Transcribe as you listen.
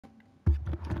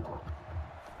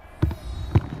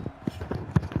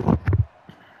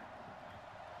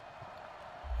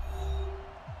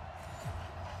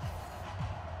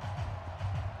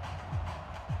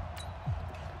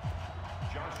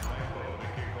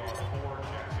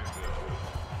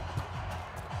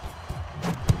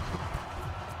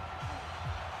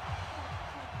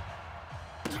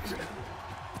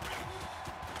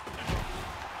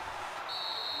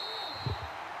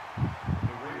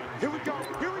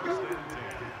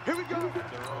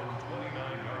their own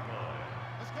 29-yard line.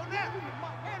 Let's go now.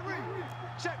 Henry.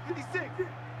 Check 56.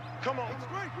 Come on. That's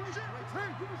great.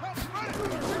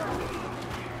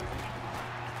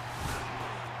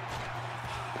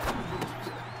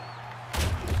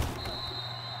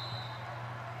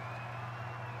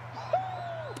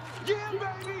 Yeah,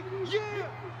 baby. Yeah.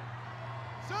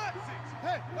 Shot 6.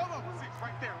 Hey, come on. 6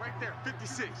 right there.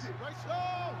 56. Right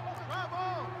show.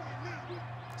 Bravo.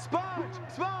 Sponge.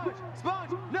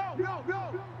 No.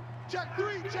 Check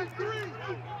 3.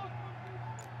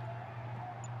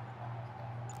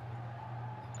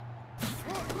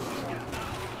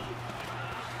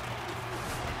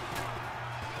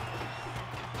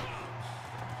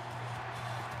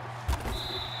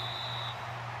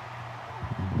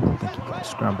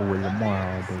 Scramble with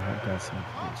Lamar all day. I got some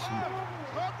good shit.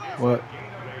 What?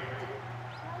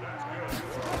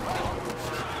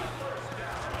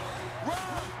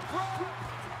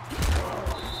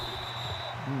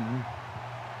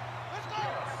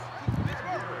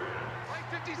 Mike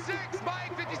 56.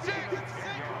 Mike 56.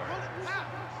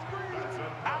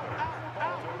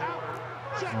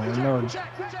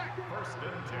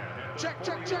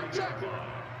 Check.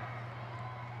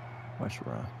 Watch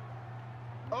run.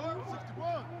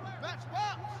 61. Match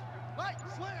box. Mike,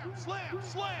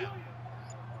 slam.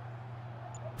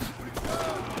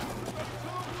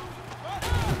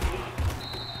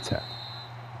 Tap.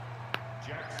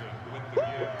 Jackson with the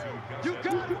give to You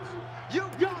got it. You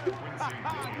got it.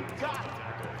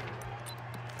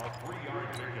 A 3-yard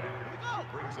pickup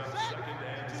brings up 2nd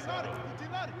and 7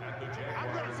 at the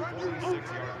Jaguars'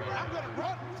 46-yard line. I'm gonna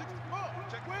run. 64.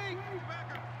 Check wing. Let's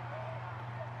go.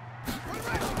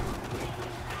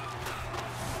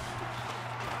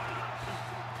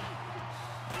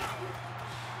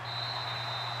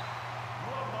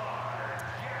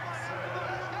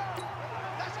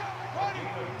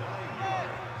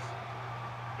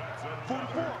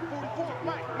 44.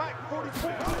 Mike,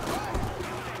 44.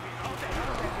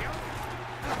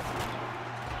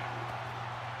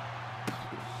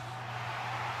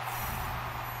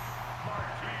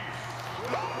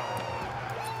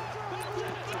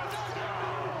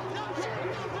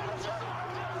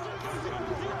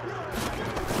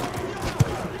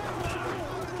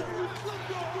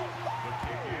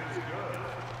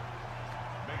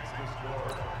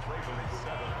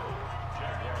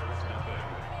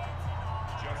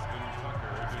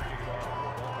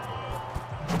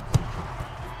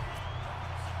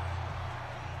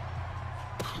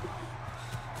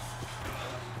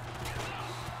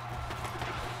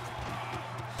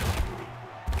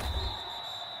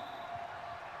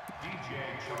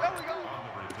 On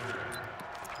the return,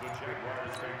 the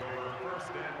Jaguars take over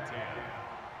 1st and 10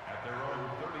 at their own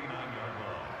 39-yard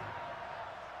line.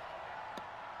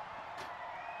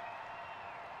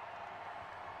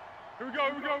 Here we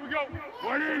go.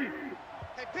 Ready?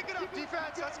 Hey, pick it up,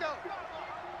 defense. Let's go.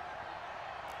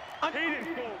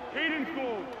 Cadence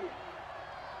goal.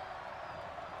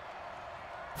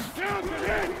 Down to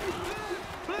hit.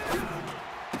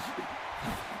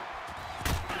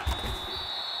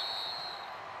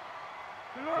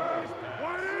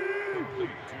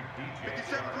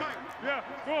 Yeah,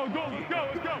 go, let's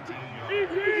go.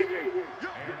 Easy.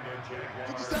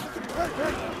 57.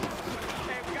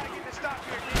 Hey, we gotta get this stop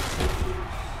here,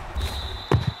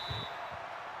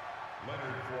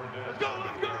 Leonard Fournette. Let's go.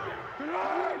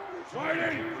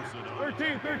 Whiting.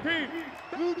 13.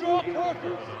 Blue drop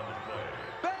Parker.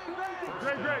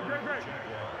 Great.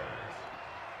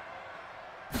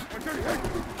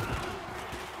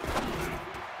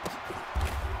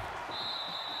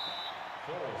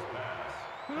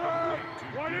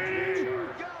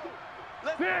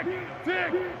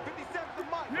 Sick. 57 to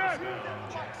Mike. Yes.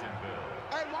 Jacksonville.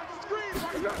 Hey, watch the screen.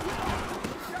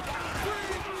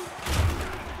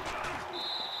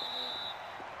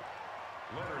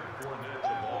 Leonard Fournette, the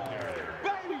ball carrier.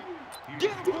 Baby, He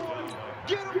get was him, put down boys. by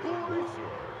Get him, Jackson boys. Wilson.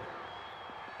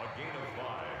 A gain of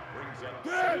 5 brings up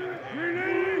Good. 2nd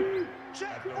and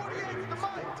Check, at the 48 to Ravens'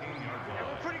 Mike. 14-yard We're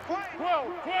line. pretty quiet.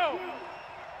 12.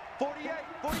 48.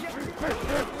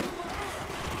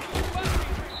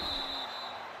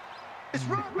 It's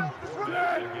run, Bell. It's run.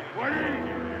 Whiting.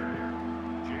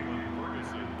 Jalen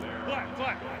Ferguson there.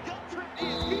 Flat. Your trip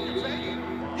is here, baby.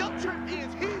 Your trip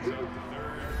is here.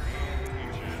 3rd and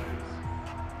inches.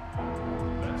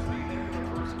 That's the end of the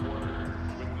first quarter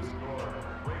with the score.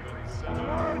 Ravens 7,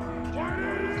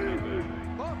 Jaguars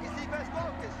 7. Focus, defense,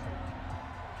 focus.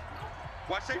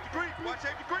 Watch safety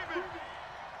creeping.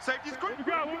 Safety's creeping.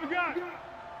 What we got? Here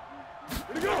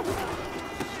we go.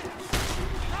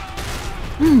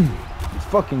 Let's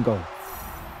fucking go.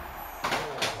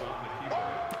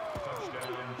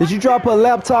 Touchdown, Did you drop a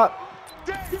laptop?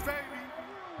 Dang, baby.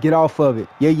 Get off of it.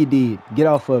 Yeah, you did. Get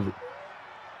off of it.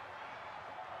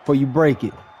 Before you break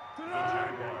it.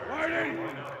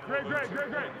 Great.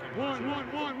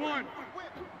 One.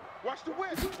 Watch the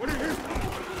whip. What are you?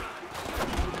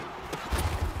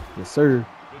 Yes, sir. The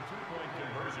two-point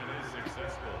conversion is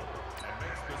successful and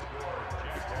makes the score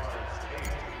Jaguars 8,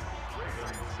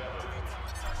 Ravens 7.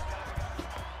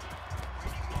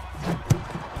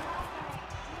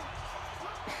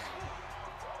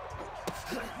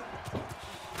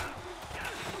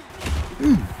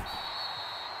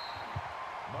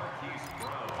 Marquise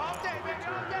Brown All day, baby,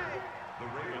 all day. The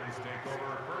Ravens take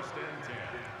over 1st and 10.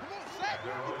 Come on, Zach.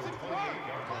 Their own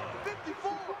 28-yard line.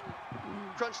 54.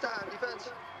 Crunch time, defense.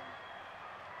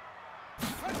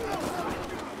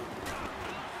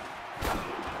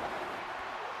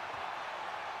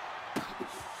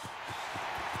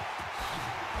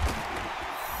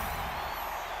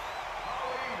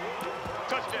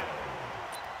 Touchdown.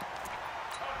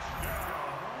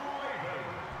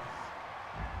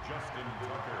 Justin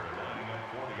Tucker lining up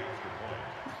for the extra point.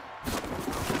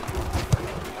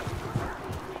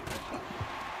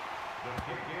 The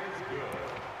kick is good.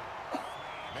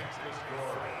 Makes the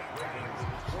score Ravens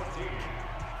 14,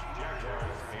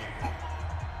 Jaguars 8.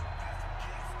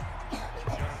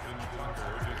 Justin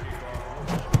Tucker to kick off.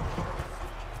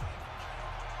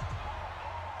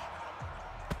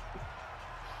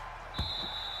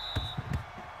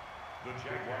 The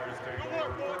Jaguars take Good over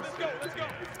work, boys. Let's 1st go, and let's go. 10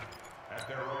 at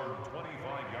their own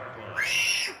 25-yard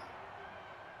line.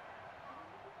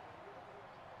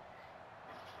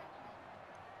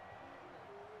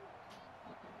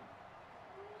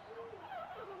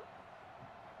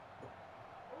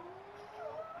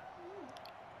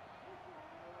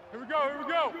 Here we go.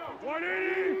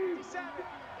 180. 57.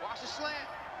 Watch the slant.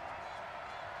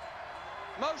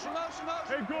 Motion.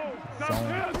 Hey, go. Zone.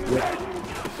 Stop. Yep.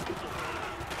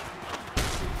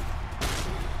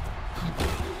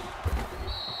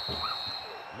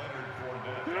 Leonard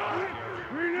Fournette.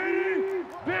 380.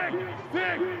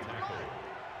 Big.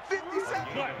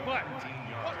 57. Flat.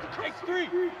 Watch the crease. X3.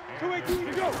 280. Here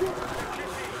we go.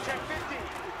 Check 50.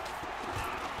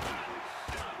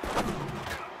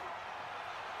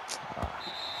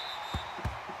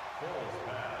 Foles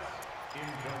pass.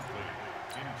 Incomplete.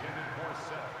 Intended for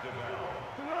Seth DeVal.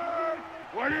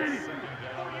 180. Second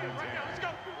down and 10. Let's go.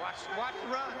 Watch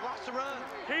the run.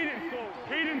 Cadence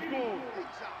goal.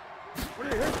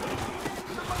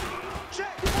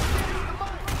 Check.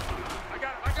 I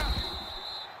got it.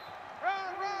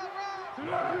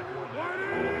 Run.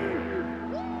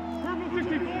 Purple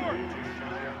 64. Just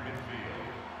shy of midfield.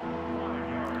 5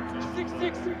 yards on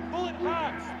 6 bullet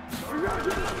hot.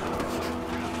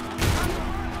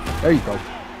 There you go.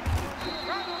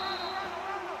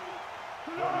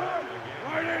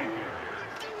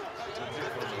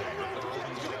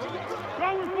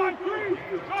 Cover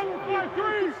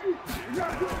 5-3.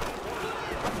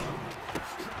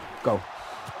 Go.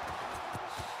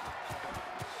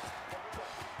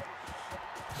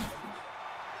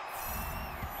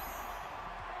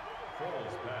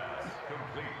 Foles pass.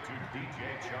 Complete to DJ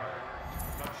Chark.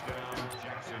 Touchdown,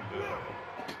 Jacksonville.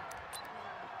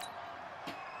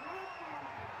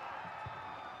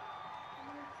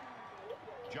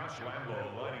 Josh Lambo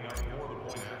lining up for the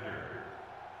point after.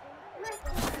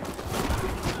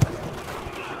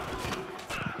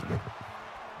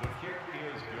 The kick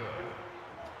is good.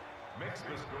 Makes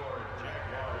the score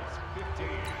Jaguars 15,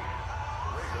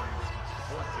 Ravens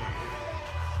 14.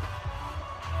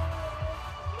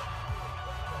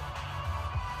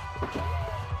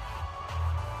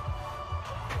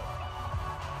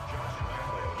 Josh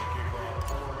Lambo to kick off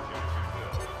for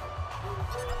Jacksonville.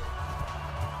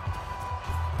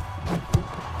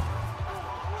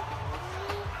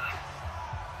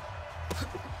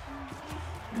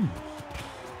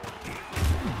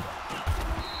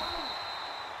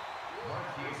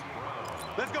 Marquise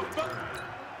Brown. Let's go.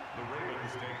 The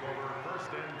Ravens take over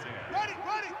 1st and 10 Ready.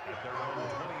 at their own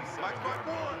 27-yard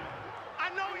line. I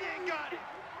know he ain't got it.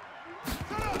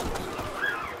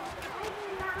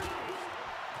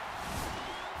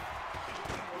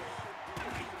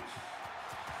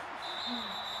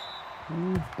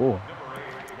 Ooh, boy. Number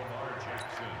 8, Lamar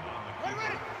Jackson on the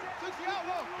Ready. keeper. 60 out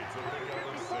low. It's a pickup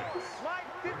of 6. Line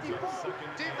Brings 54. up second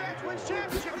and Defense wins goal.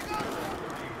 championship. We go.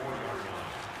 34-yard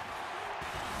line.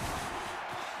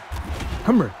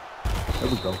 Hummer. There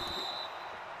we go.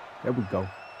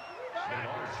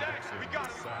 Lamar Jackson We got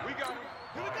him. sacked. Here we go.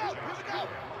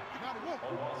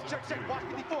 A loss of Check. 2. Watch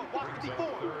 54. Watch Brings 54.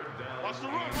 up 3rd down Watch the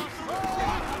run. and Watch the 6.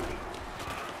 run.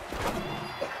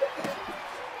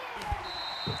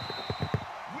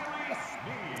 Willie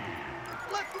Snead.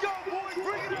 go, boys.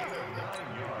 Bring it up.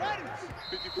 Ready?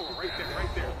 54, right there,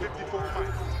 right there. 54,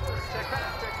 Mike. Check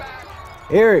back, check back.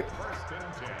 Eric.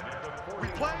 We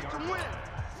playing to win.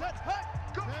 Set, hut,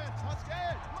 go.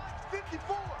 Touchdown. Mike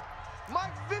 54.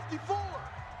 Mike 54.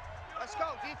 Let's go,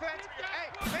 defense. Hey,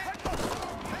 man.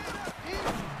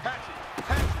 Hatchet,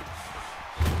 hatchet.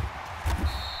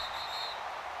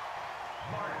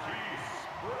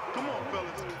 Come on,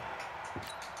 fellas.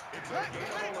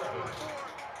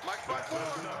 Mike 54.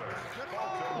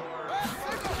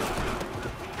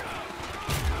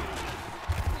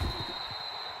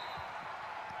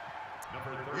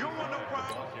 You don't want no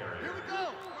problem. Here we go.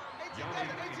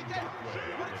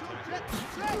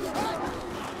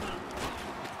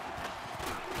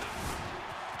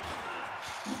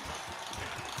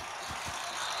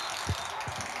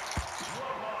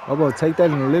 I'm gonna take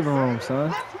that in the living room, son.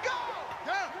 Let's go.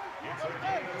 It's a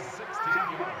game of 16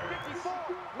 yards. 54.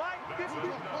 Mike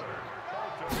 54.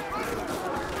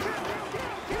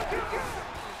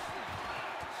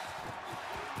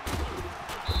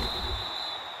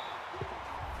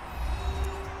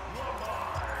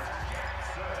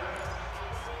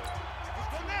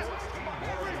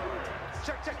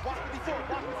 Check, check, watch 54,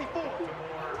 watch 54.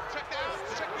 Check the out,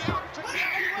 check the out, check the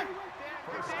out.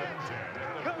 First and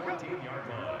 10 at the 14-yard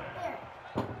line.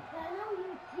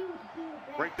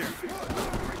 Right there. Right there,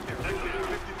 right there,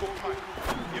 54 Mike.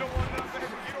 You don't want nothing,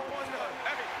 you don't want nothing.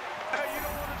 Hey, you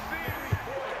don't want to see it.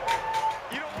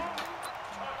 You don't want it.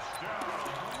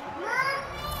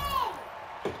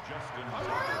 Justin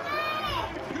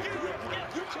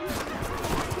makes the score.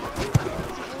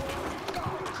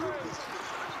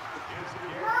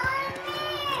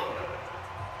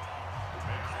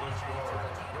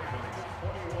 Ravens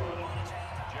 21,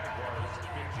 Jaguars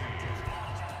 15.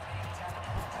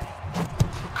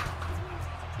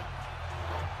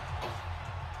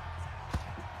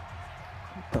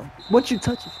 What you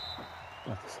touching?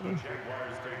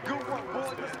 Jaguars take Good one,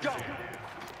 boys, let's go.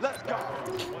 Let's go.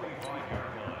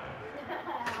 25-yard line.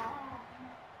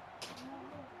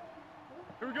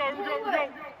 Here we go, here we go, here we go.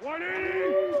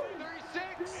 180.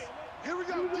 36. Here we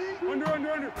go, D.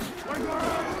 Under. Right guard.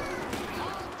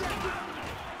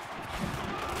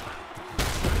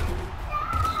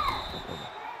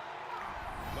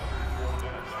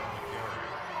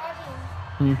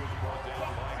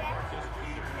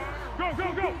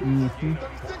 Go. Mm-hmm.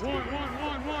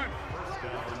 1.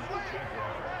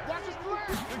 Watch his play.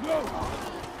 Let's go.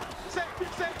 Safe.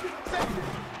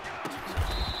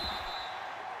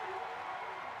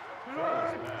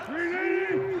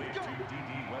 380.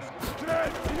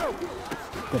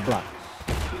 The block.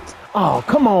 Oh,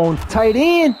 come on, tight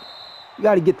end. You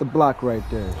got to get the block right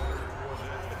there.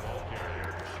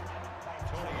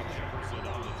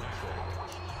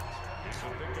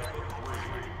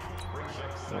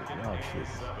 Oh, shit.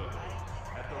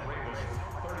 At the Ravens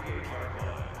 38-yard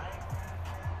line.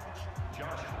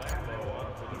 Josh Lambo up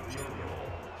for the field goal.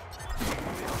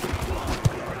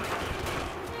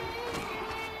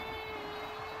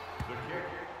 The kick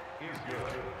is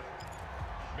good.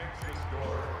 Makes the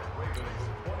score. Ravens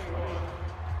 21,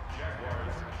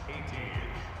 Jaguars 18.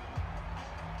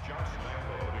 Josh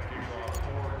Lambo to kick off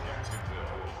for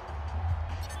Jacksonville.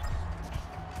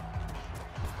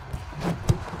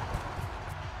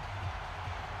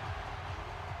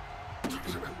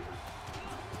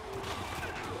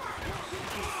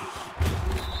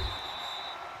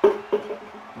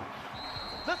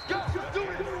 Let's go. Let's do it.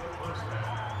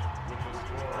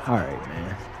 All right,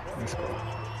 man. Let's go.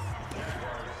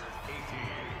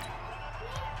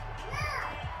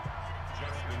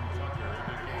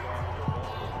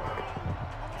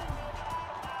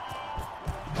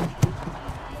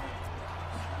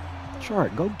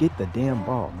 Chart, go get the damn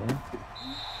ball, man.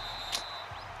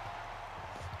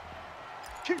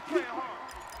 Keep playing hard.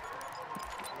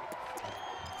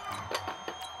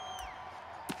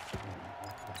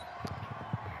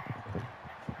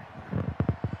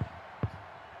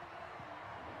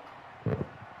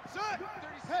 Son,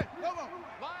 36. Come on.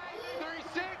 Line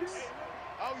 36.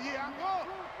 Oh, yeah, I'm going.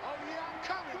 Oh, yeah, I'm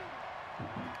coming.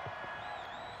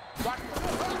 Watch the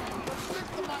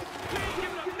system, Mike. He ain't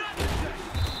giving up nothing.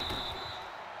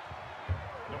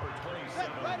 Number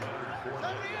 27, Leonard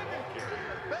Fournette, ball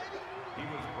carrier. He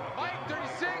was brought Mike, down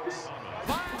 36.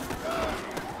 Mike.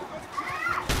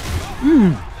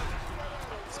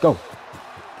 Let's go.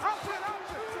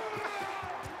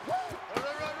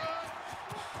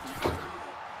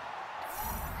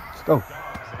 Let's go. Dobbs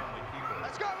on the keeper.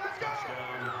 Let's go.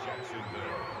 Touchdown,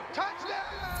 Jacksonville.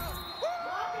 Touchdown!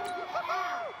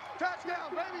 Touchdown,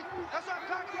 baby! That's what I'm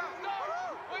talking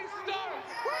about. We start.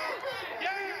 Yeah!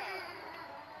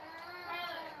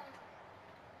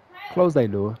 Close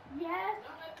that door.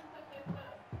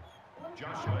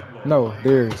 Josh Lambo No,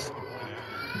 theirs.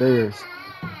 Theirs.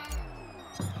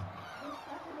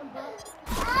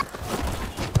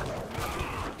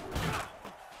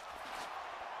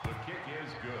 The kick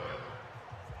is good.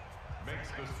 Makes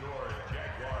the score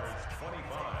Jaguars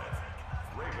 25,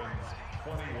 Ravens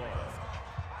 21.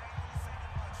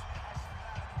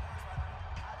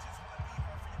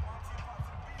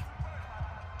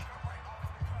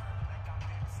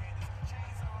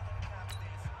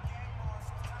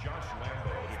 Josh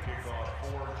Lambo to kick off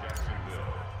for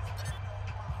Jacksonville.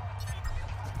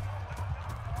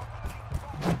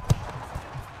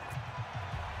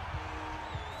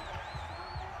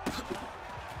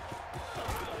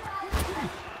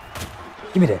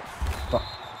 Give me that. Fuck.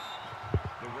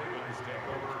 The Ravens take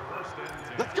over first and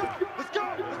 10. Let's go! Let's go!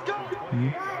 Let's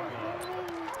go!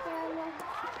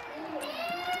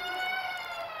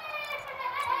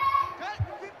 Cut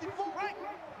 54, right?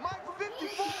 Mike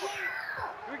 54.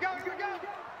 Here we go, here we go.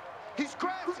 He's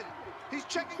crashing. He's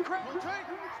checking crash.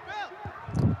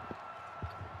 Spell.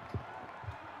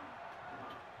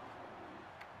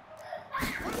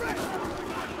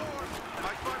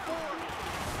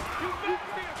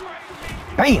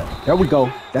 Bam! There we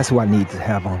go. That's who I need to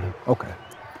have on him. Okay.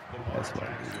 That's what I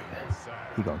need.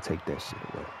 He gonna take that shit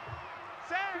away.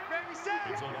 Sag, baby,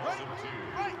 sag. It's on awesome two.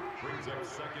 Brings up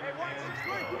second and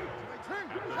 12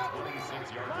 at the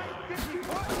 26-yard line.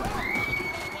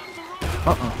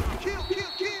 Kill,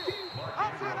 kill, kill.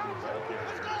 Outside, outside.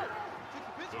 Let's go.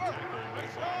 The tackle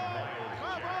makes Miles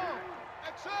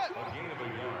Exit. a gain of a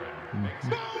yard. Makes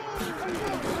it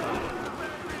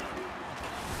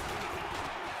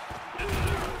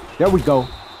There we go.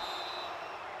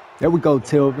 There we go,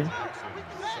 Tilvin.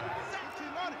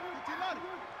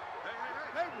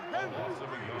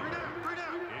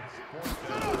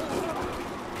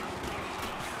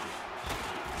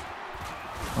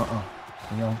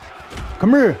 You know.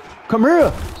 Come here. Come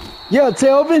here. Yeah,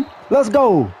 Telvin. Let's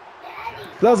go.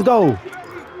 Let's go.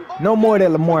 No more of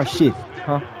that Lamar shit.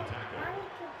 Huh?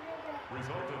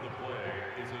 result of the play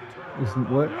is a Is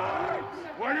turnover. what?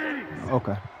 180.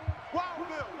 Okay. Wild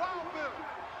Bill, Wild Bill.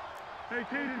 Hey,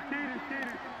 Tater.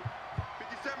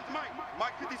 57's Mike.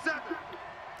 Mike 57.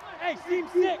 Hey, seam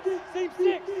six.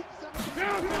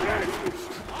 Down,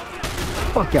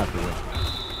 Fuck out the way.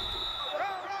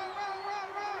 Run.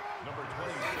 Number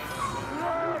 27.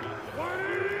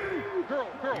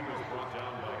 Girl. He was brought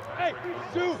down by Hey,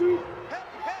 Patrick shoot. Mahomes.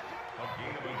 Heavy, heavy. A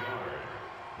gain of a yard.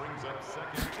 Brings up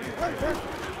second and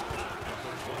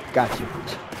 10. Got you.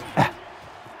 Ah.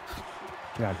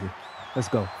 Get out of here. Let's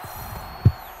go.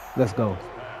 Let's go.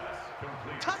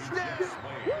 Touchdown.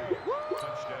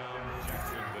 Touchdown,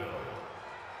 Jacksonville.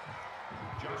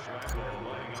 Josh Lambo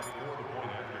lining up for the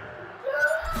point after.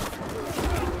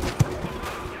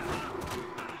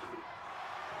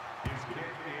 His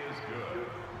kick is good.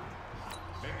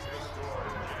 Makes the score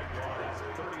Jaguars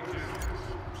 32,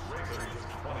 Ravens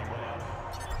 21.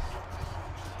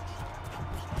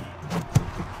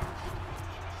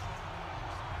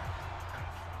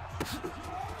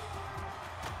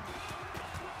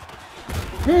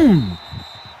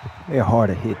 They're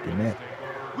harder hit than that.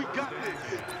 We got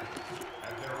this.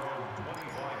 At their own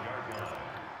 25-yard line.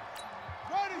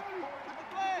 Ready. With the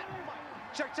flag.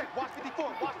 Check. Watch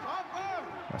 54. Watch.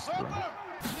 That's the run.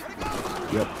 Ready,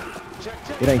 go. Yep.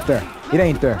 Check. It ain't there. It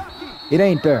ain't there. It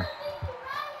ain't there.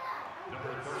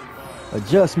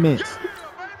 Adjustments. Yeah,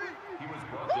 baby. He was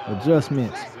brought down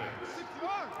Adjustments. 1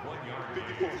 yard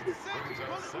gain. Brings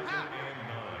up second and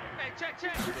 9. Hey, check.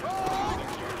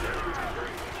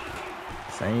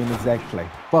 Same exact play.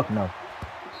 Fuck no.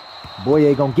 Boy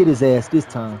ain't gonna get his ass this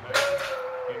time.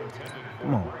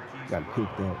 Come on. Gotta pick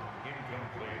that.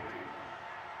 Incomplete.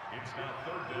 It's now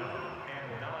third down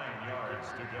and 9 yards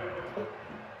to go.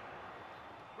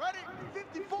 Ready.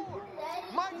 54.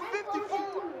 Mike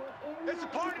 54. It's a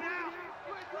party now.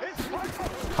 It's a party.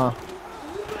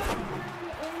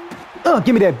 Huh?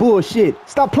 Give me that bullshit.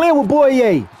 Stop playing with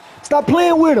Boye. Stop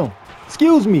playing with him.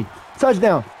 Excuse me.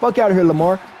 Touchdown. Fuck out of here,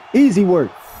 Lamar. Easy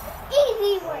work.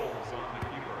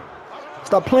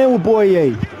 Stop playing with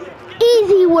Boye.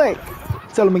 Easy work.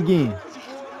 Tell him again.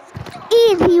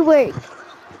 Easy work.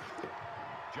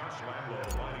 Josh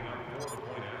Lambo lining up for the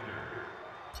point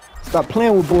after. Stop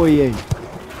playing with Boye.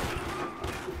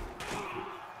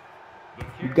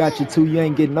 You got your two. You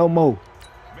ain't getting no more.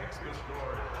 Makes the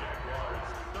score Jaguars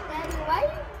Daddy, why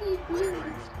did you do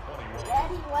this?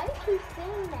 Daddy, why did you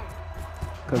sing that?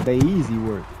 Because they easy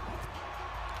work.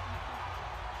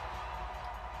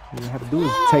 All you have to do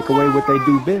is take away what they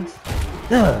do best.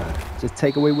 Just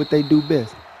take away what they do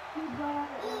best.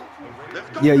 Let's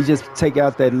go. Yeah, you just take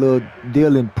out that little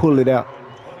deal and pull it out.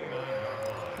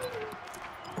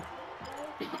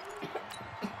 Ready.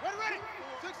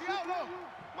 60 out low.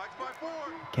 Mike's by 4.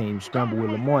 Can't even scramble with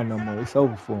Lamar no more. It's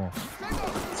over for him.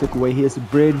 Took away his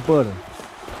bread and butter.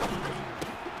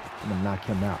 I'm gonna knock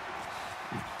him out.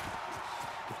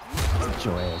 Sit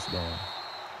your ass down.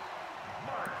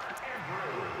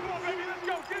 Come on, baby, let's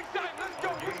go. Get excited. Let's go.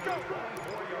 Here we go.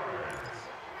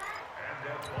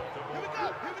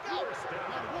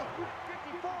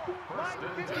 Line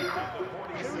 54.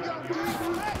 Here we go.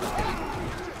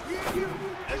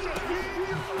 It's just me and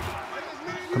you.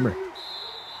 Come here.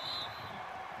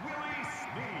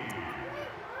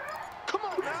 Come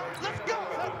on now. Let's go.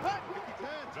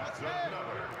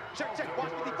 Check.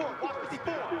 Watch 54.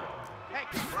 Hey.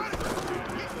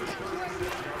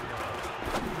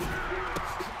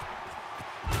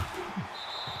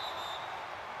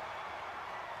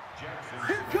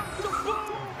 Here comes the ball.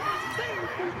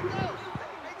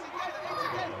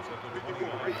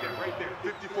 Right there.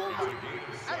 54.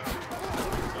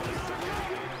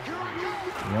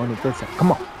 You on it this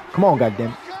time. Come on,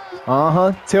 goddamn.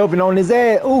 Telvin on his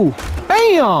ass. Ooh,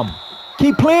 bam!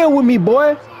 Keep playing with me,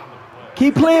 boy.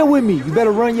 Keep playing with me. You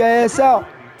better run your ass out.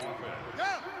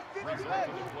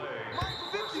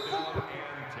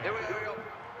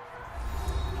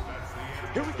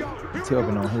 Here we go.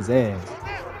 Telvin on his ass.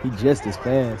 He just as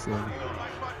fast. Mike's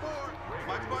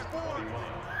by 4.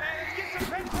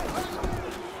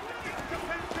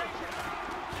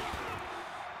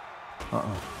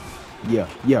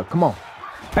 Yeah, come on.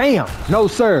 Bam! No,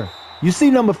 sir. You see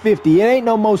number 50. It ain't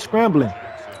no more scrambling.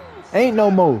 Ain't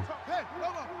no more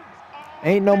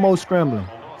scrambling.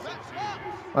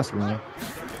 That's wrong.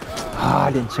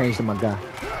 I didn't change to my guy.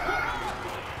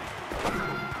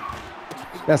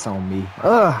 That's on me.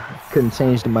 Couldn't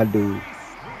change to my dude.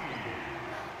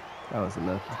 That was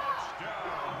lucky.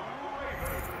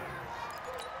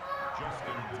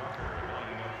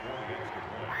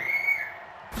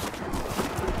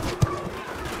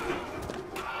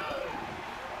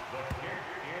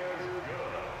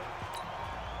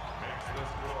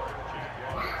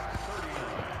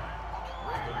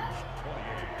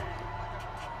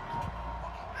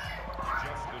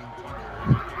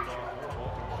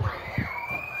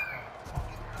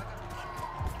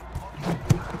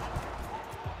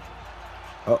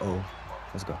 Uh-oh.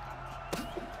 Let's go.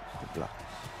 Good block.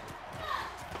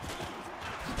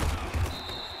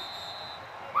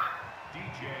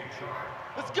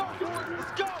 Let's go.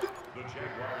 The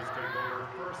Jaguars take over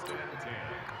 1st and 10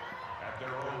 at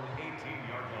their own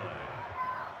 18-yard line.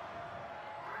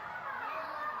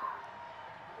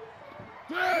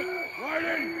 Right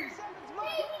in.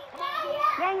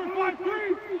 Go with 5-3.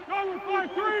 Go with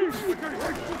 5-3.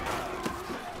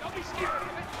 Don't be scared.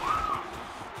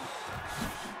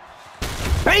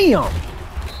 Bam! Let's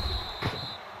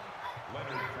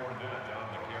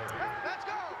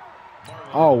go.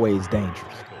 Always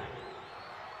dangerous.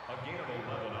 A gain of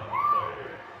 11 on the play.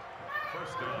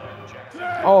 1st down, Jackson.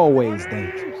 Always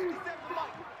dangerous.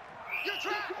 Your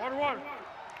track. Water.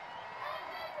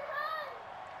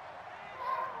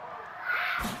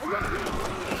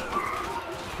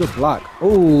 Good block.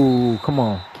 Oh, come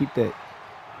on. Keep that.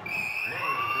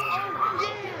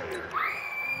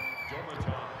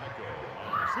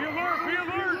 Be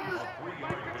alert.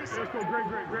 Let's go. Great.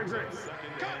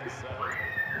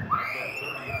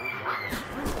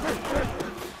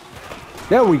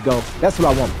 There we go. That's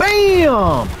what I want.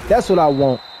 Bam! That's what I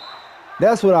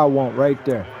want right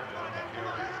there.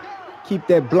 Keep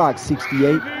that block,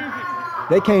 68.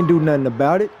 They can't do nothing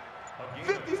about it.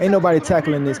 Ain't nobody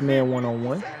tackling this man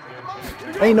one-on-one.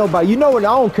 Ain't nobody. You know what?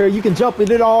 I don't care. You can jump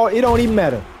it all. It don't even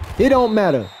matter. It don't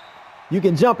matter. You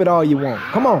can jump it all you want.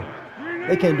 Come on.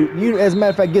 They can't do. You, as a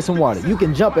matter of fact, get some water. You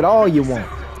can jump it all you want.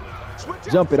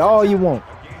 Jump it all you want.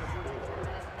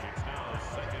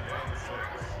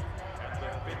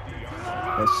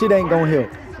 That shit ain't gonna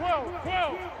help.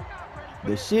 12.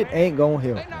 The shit ain't gonna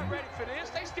help. They're not ready for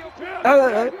this. They still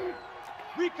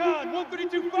Recon,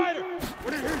 132 fighter.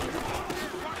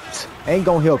 Ain't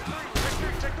gonna help you.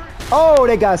 Oh,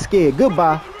 they got scared.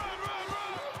 Goodbye.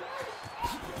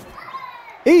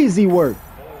 Easy work.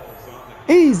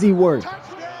 Easy work.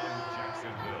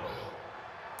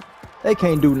 They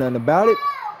can't do nothing about it.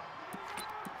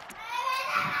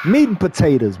 Meat and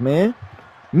potatoes, man.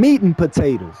 Meat and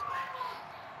potatoes.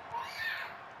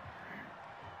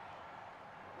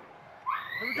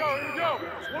 Here we go. Here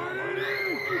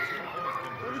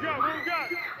we got?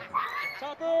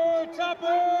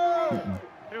 Topper.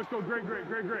 Hey, let's go. Great.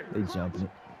 They jumping it.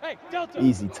 Hey, Delta.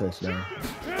 Easy touchdown.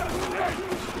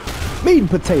 Meat and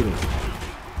potatoes.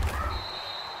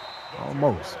 I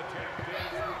Almost.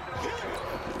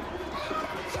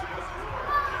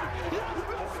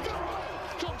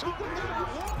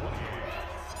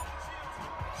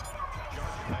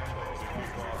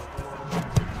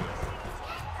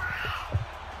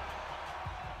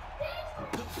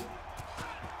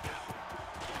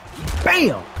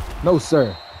 Bam! No,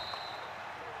 sir.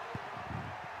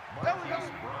 Marquise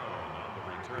Brown on the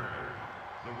return.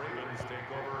 The Ravens take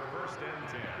over 1st and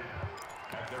 10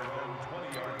 at their own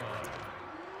 20-yard line.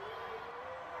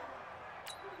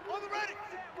 On the ready.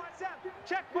 What's up?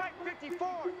 Check Mike 54.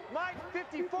 Mike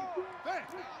 54.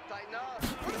 Tighten up.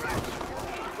 On the ready.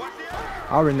 Watch the other.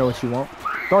 I already know what you want.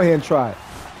 Go ahead and try it.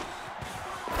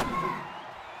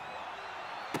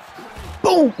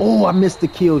 Boom! Oh, I missed the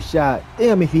kill shot.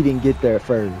 Damn if he didn't get there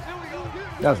first.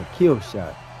 That was a kill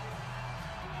shot.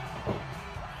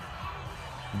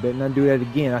 You better not do that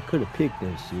again. I could have picked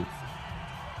that shit.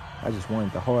 I just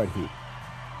wanted the hard hit.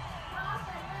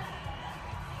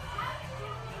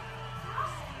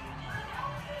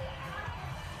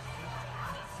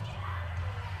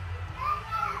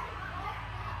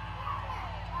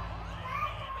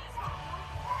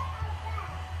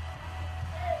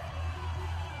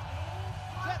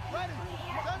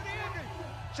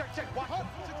 Check, check, watch it.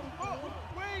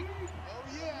 Wait. Oh,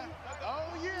 yeah.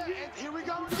 Oh, yeah. And here we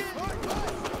go again.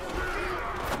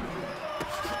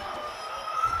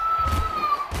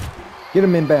 Get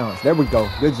him in bounds. There we go.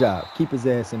 Good job. Keep his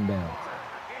ass in bounds.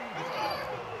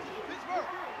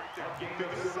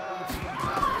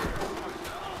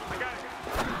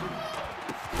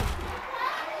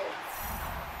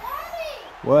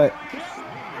 What?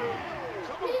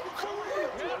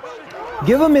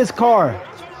 Give him his car.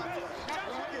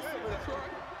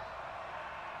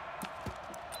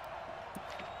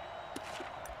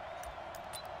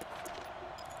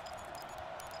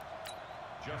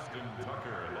 Justin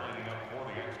Tucker lining up for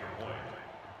the extra point.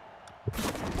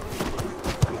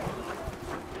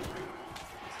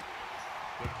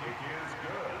 The kick is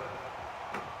good.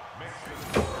 Makes the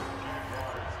score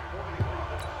Jaguars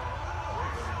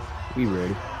 45. We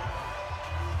ready.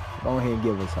 Go ahead and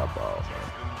give us our ball, man.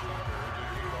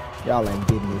 Y'all ain't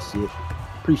getting this shit.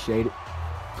 Appreciate it.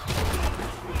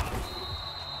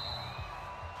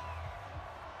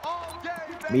 All day,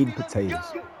 baby. Meat and Let's potatoes.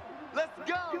 go. Let's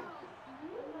go.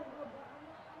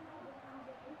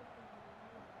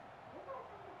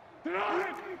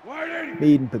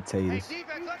 Meat and potatoes. Hey,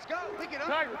 defense, let's go. Pick it up.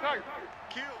 Tiger, Tiger.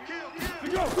 Kill, kill, kill.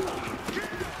 Go. Kill, kill.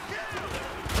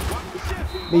 Watch the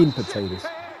shift. Meat and Watch the shift. potatoes. Hey,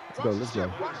 Let's go, let's go.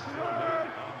 watch the shift.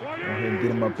 Go ahead and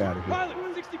get him up out of here.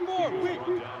 Pilot, 64. Wait.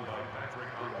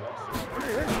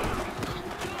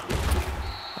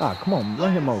 Ah, come on.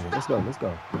 Run him over. Let's go, let's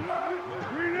go.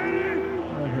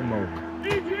 Run him over.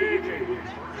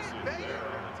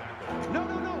 No,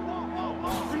 no, no.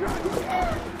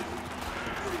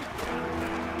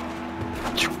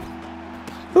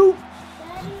 Whoa, Ooh.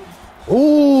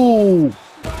 Ooh.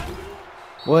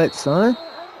 What, son?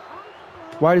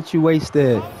 Why did you waste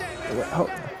that?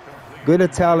 Get a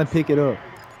towel and pick it up.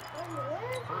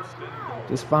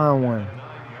 Just find one.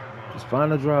 Just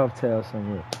find a drive towel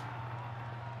somewhere.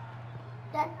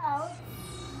 That's out.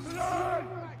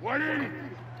 180.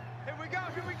 Here we go,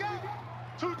 here we go.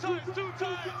 Two times, two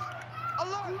times.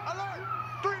 Alert, alert.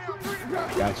 3 out, 3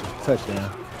 out. Gotcha. Touchdown.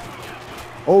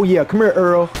 Oh, yeah. Come here,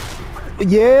 Earl.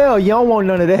 Yeah, you don't want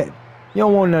none of that. You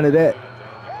don't want none of that.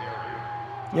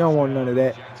 You don't want none of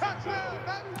that. Touchdown,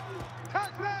 baby.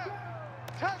 Touchdown.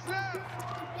 Touchdown.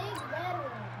 Big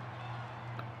veteran.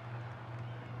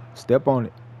 Step on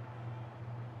it.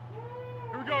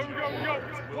 Here we go, here we go, here we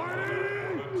go.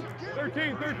 180.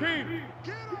 13, 13.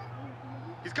 Get him.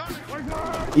 He's coming.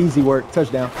 Easy work.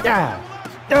 Touchdown.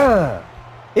 Yeah.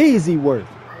 Easy work.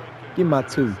 Give me my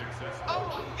 2.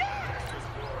 Oh, yeah.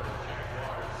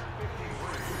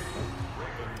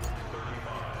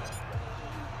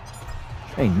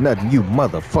 Ain't nothing you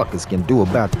motherfuckers can do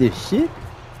about this shit.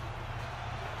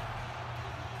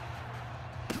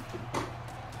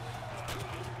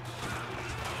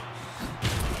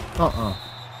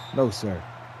 No, sir.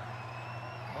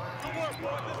 Good work,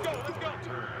 boys. Let's go, let's go.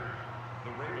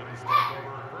 The Ravens take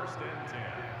over 1st and 10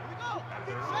 Here we go. at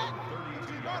their own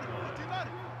 32-yard line.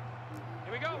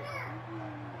 Here we go.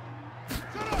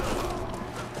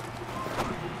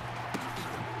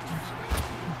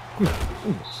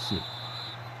 Ooh, shit.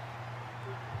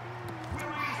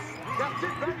 That's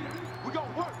it, baby. We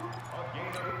gonna work. A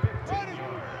gain of 15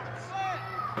 yards.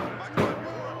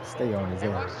 Stay on his Hey,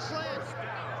 watch ass. the slam.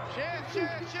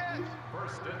 Share.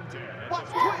 1st and 10 at Watch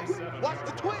the the twist. 37. Watch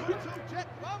the twist. Jet,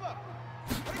 mama.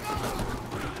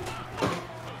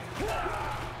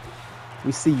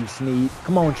 We see you, Sneed.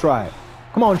 Come on, try it.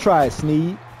 Come on, try it,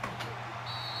 Sneed.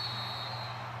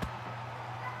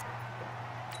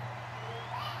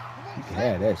 You can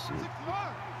have that shit.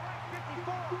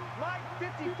 Mike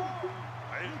 54.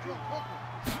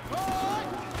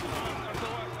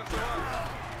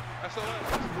 SOS.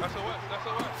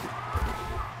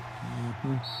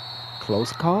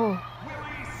 Close call.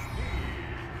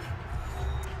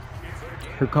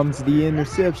 Here comes the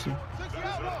interception.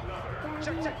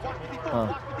 Check, watch 54,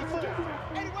 watch 54.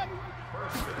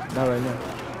 Not right now.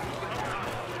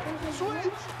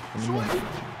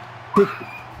 Pick.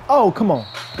 Oh, come on.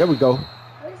 There we go.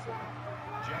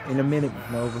 In a minute,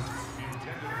 Nova.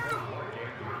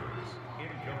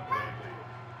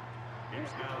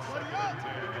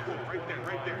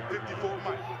 Right there. 54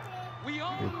 Mike.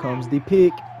 Here comes the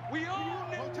pick.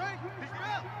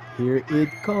 Here it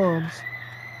comes.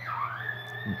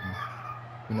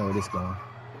 You know where this going.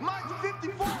 Mike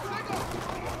 54.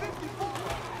 54.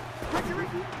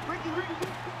 Ricky.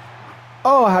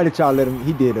 Oh, how did y'all let him?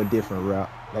 He did a different route.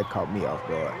 That caught me off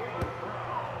guard.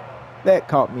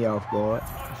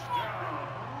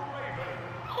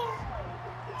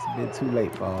 It's a bit too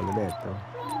late for all of that, though.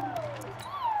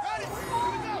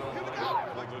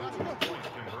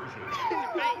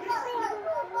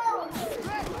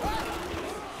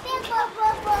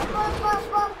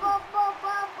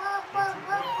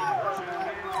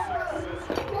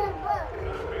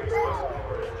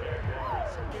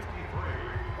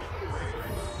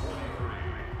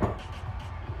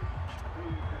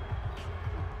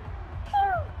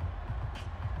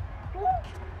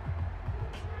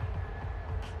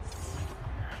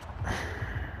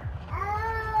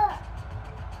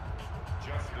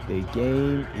 The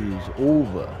game is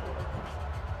over.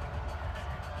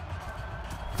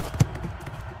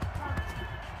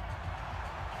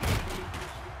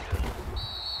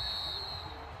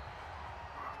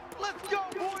 Let's go,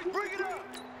 boys. Bring it up.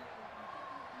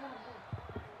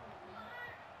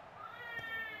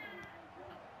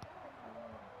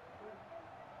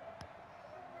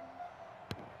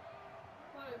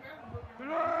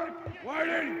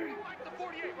 Whiting! Mike the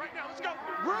 48 right now. Let's go.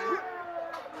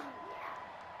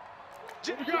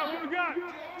 What we got?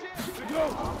 Let's go.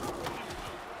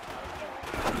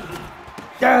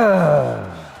 Yeah.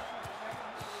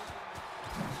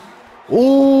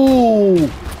 Ooh.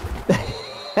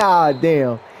 Ah,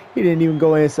 damn. He didn't even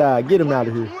go inside. Get him out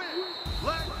of here.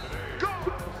 Let's go.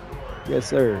 Yes,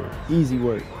 sir. Easy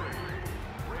work.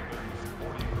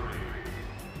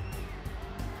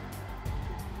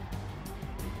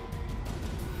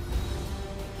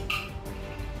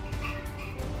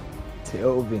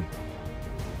 Telvin.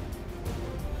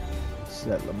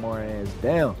 Shut Lamar ass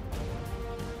down.